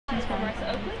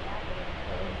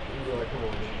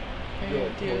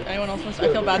Do anyone else wants to?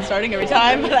 I feel bad starting every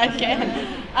time, but I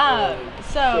can.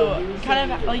 So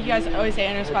kind of like you guys always say,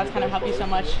 inter squads kind of help you so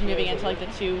much moving into like the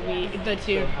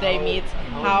 2-day meets.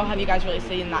 How have you guys really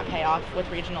seen that pay off with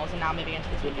regionals and now moving into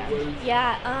this weekend?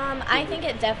 Yeah, I think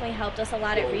it definitely helped us a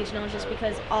lot at regionals just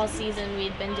because all season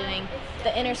we'd been doing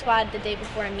the inter squad the day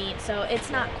before a meet, so it's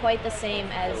not quite the same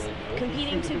as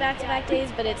competing 2 back-to-back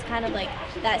days, but it's kind of like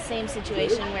that same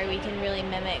situation where we can really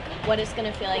mimic what it's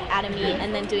going to feel like at a meet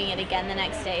and then doing it again the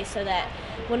next day, so that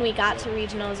when we got to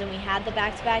regionals and we had the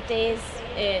back-to-back days,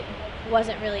 it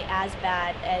wasn't really as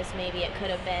bad as maybe it could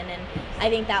have been, and I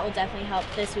think that will definitely help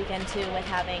this weekend too with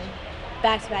having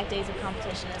back-to-back days of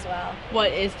competition as well.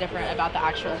 What is different about the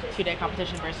actual 2-day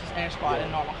competition versus inter squad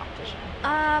and normal competition?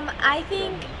 I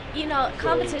think,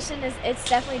 competition it's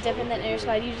definitely different than inter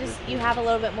squad. You have a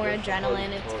little bit more adrenaline.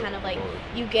 It's kind of like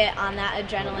you get on that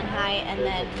adrenaline high and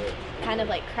then kind of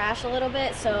like crash a little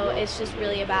bit. So it's just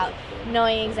really about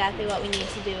knowing exactly what we need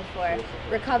to do for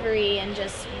recovery and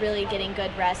just really getting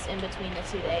good rest in between the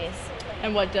 2 days.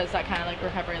 And what does that kind of like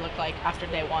recovery look like after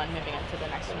day 1 moving into the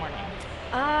next morning?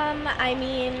 I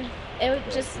mean, it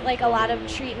would just like a lot of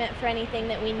treatment for anything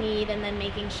that we need, and then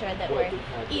making sure that we're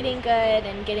eating good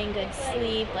and getting good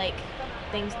sleep, like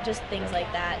things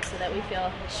like that, so that we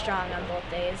feel strong on both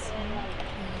days.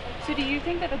 So do you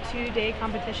think that the 2-day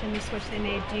competition, the switch they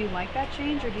made, do you like that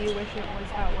change, or do you wish it was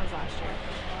how it was last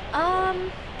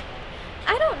year?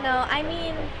 I don't know. I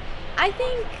mean, I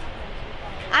think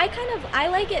I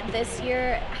like it this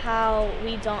year how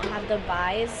we don't have the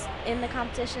buys in the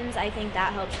competitions. I think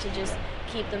that helps to just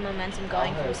keep the momentum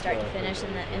going from start to finish,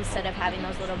 and instead of having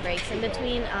those little breaks in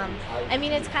between. I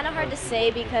mean, it's kind of hard to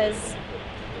say because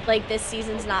like this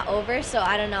season's not over, so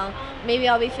I don't know. Maybe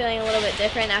I'll be feeling a little bit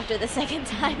different after the second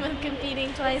time of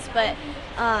competing twice, but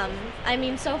I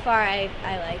mean, so far I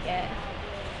like it.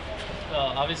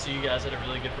 Obviously, you guys had a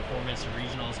really good performance in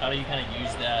regionals. How do you kind of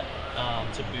use that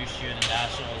to boost you in the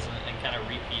nationals and kind of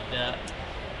repeat that?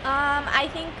 I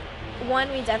think,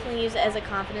 one, we definitely use it as a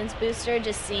confidence booster,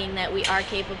 just seeing that we are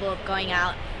capable of going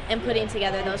out and putting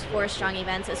together those 4 strong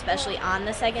events, especially on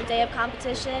the second day of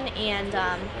competition. And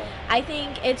I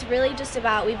think it's really just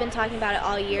about, we've been talking about it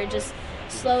all year, just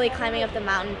slowly climbing up the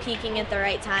mountain, peaking at the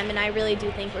right time, and I really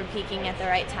do think we're peaking at the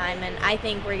right time, and I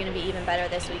think we're going to be even better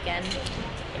this weekend.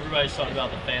 Everybody's talking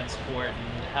about the fan support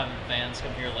and having fans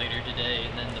come here later today,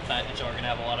 and then the fact that y'all are going to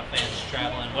have a lot of fans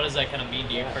traveling. What does that kind of mean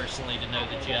to you personally to know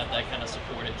that you have that kind of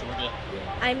support at Georgia?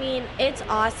 I mean, it's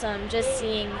awesome just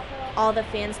seeing all the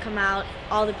fans come out,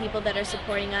 all the people that are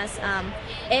supporting us.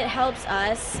 It helps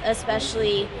us,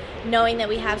 especially knowing that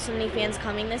we have so many fans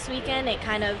coming this weekend. It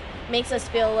kind of makes us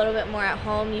feel a little bit more at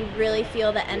home. You really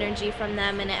feel the energy from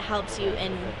them, and it helps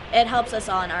us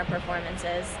all in our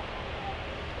performances.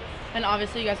 And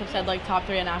obviously you guys have said like top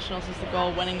 3 at nationals is the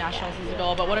goal, winning nationals is the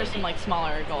goal, but what are some like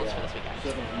smaller goals for this weekend?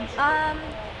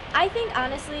 I think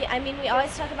honestly, I mean, we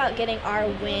always talk about getting our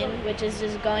win, which is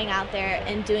just going out there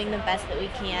and doing the best that we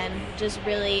can, just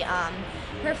really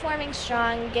performing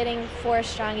strong, getting 4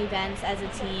 strong events as a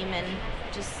team, and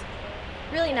just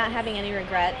really not having any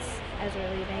regrets as we're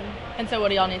leaving. And so what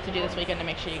do y'all need to do this weekend to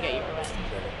make sure you get your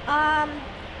win?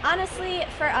 Honestly,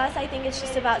 for us, I think it's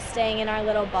just about staying in our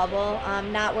little bubble,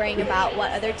 not worrying about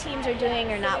what other teams are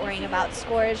doing or not worrying about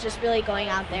scores, just really going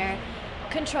out there,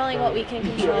 controlling what we can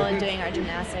control and doing our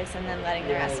gymnastics, and then letting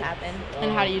the rest happen.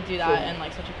 And how do you do that in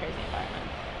like such a crazy environment?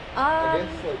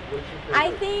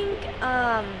 I think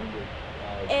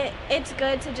it's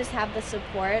good to just have the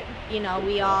support.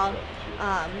 We all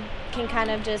can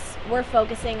kind of we're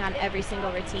focusing on every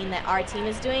single routine that our team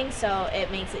is doing, so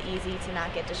it makes it easy to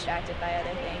not get distracted by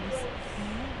other things.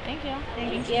 Thank you.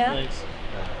 Thank you. Thanks.